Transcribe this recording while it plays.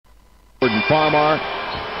Farmar.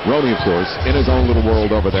 Roney, of course, in his own little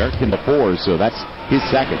world over there, in the fours, so that's his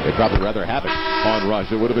second. They'd probably rather have it on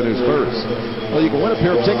Rush. It would have been his first. Well, you can win a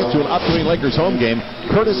pair of tickets to an upcoming Lakers home game,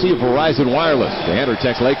 courtesy of Verizon Wireless. The hand or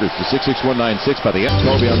text Lakers to 66196 by the end.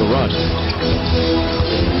 Kobe on the run.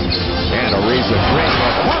 And a reason three.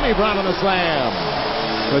 Kwame Brown on the slam.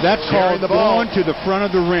 Well, that's called going to the front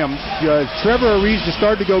of the rim. Trevor Ariza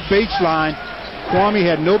started to go baseline. Kwame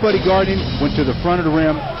had nobody guarding, went to the front of the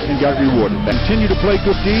rim and got rewarded. Continue to play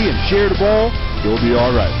good D and share the ball, you'll be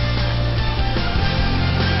all right.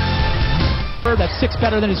 That's 6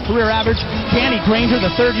 better than his career average. Danny Granger,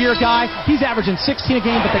 the third-year guy, he's averaging 16 a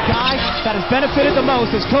game, but the guy that has benefited the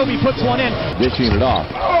most as Kobe puts one in. Dishing it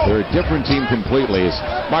off. They're a different team completely. As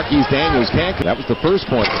Marquise Daniels can't. That was the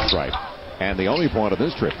first point of the strike, and the only point of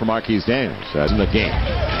this trip for Marquise Daniels in the game.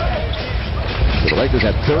 So the Lakers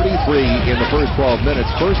had 33 in the first 12 minutes.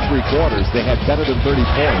 First 3 quarters, they had better than 30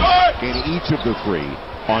 points in each of the 3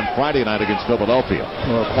 on Friday night against Philadelphia.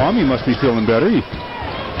 Well, Kwame must be feeling better. He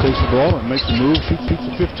takes the ball and makes the move, shoots the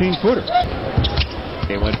 15-footer.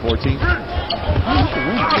 Game went 14.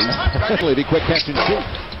 Quick catch and shoot.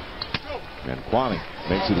 And Kwame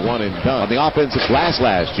makes it one and done. On the offensive glass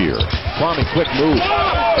last year, Kwame quick move.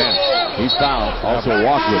 And he's fouled, also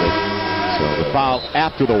walked with it. So the foul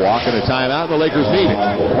after the walk and a timeout, the Lakers need it.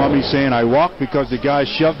 Kwame saying, I walked because the guy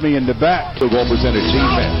shoved me in the back. The goal percentage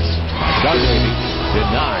defense. Dunleavy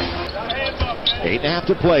denied. 8.5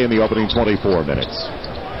 to play in the opening 24 minutes.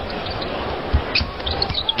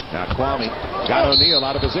 Now Kwame got O'Neal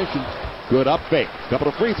out of position. Good up fake. Couple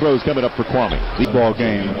of free throws coming up for Kwame. The ball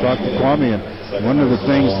game. I talked to Kwame, and one of the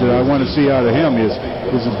things that I want to see out of him is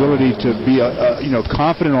his ability to be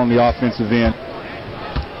confident on the offensive end.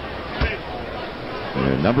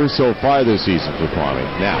 Numbers so far this season for Kwame.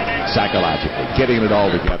 Now, psychologically, getting it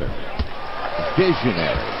all together.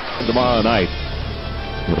 Visionary. Tomorrow night,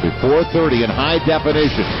 it'll be 4:30 in high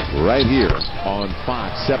definition right here on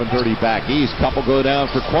Fox, 7:30 back east. Couple go down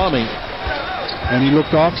for Kwame. And he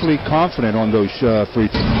looked awfully confident on those free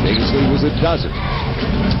throws. Biggest lead was a dozen.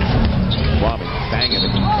 Kwame banging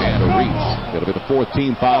it and a reach. It'll be the 4th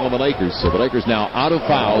team foul on the Lakers. So the Lakers now out of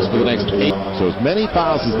fouls for the next 8. So as many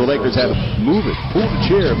fouls as the Lakers have. Move it. Pull the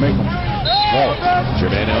chair. Make them fall.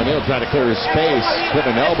 Jermaine O'Neal trying to clear his space. Put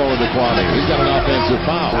an elbow into Kwame. He's got an offensive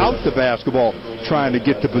foul. Out the basketball trying to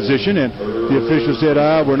get to position. And the official said,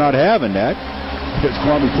 we're not having that. Because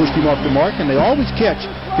Kwame pushed him off the mark. And they always catch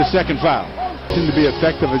the second foul. To be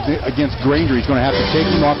effective against Granger, he's going to have to take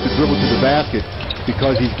him off the dribble to the basket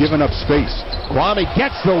because he's given up space. Kwame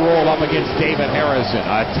gets the roll up against David Harrison.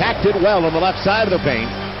 Attacked it well on the left side of the paint.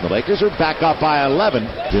 The Lakers are back up by 11.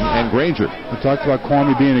 And Granger. I talked about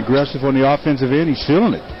Kwame being aggressive on the offensive end. He's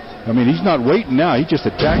feeling it. I mean, he's not waiting now. He just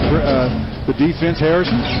attacked the defense.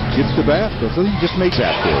 Harrison gets the basket. So he just makes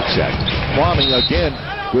that for a check. Kwame again.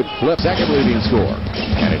 Good flip. Second leading score.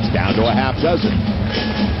 And it's down to a half dozen.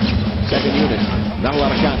 Second unit. Not a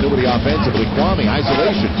lot of continuity offensively. Kwame,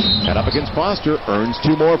 isolation. And up against Foster, earns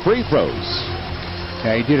 2 more free throws.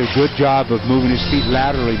 Yeah, he did a good job of moving his feet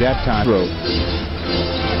laterally that time.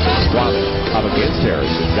 Kwame up against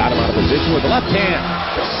Harrison. Got him out of position with the left hand.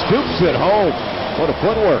 Scoops it home. What a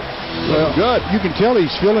footwork. Well, good. You can tell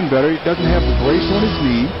he's feeling better. He doesn't have the brace on his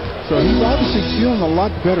knee. So he's obviously feeling a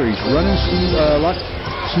lot better. He's running a lot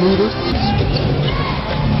smoother.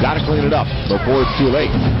 Got to clean it up before it's too late.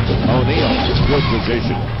 O'Neal, good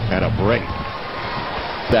position and a break.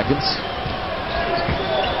 Seconds.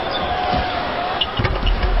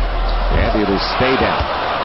 And it'll stay down.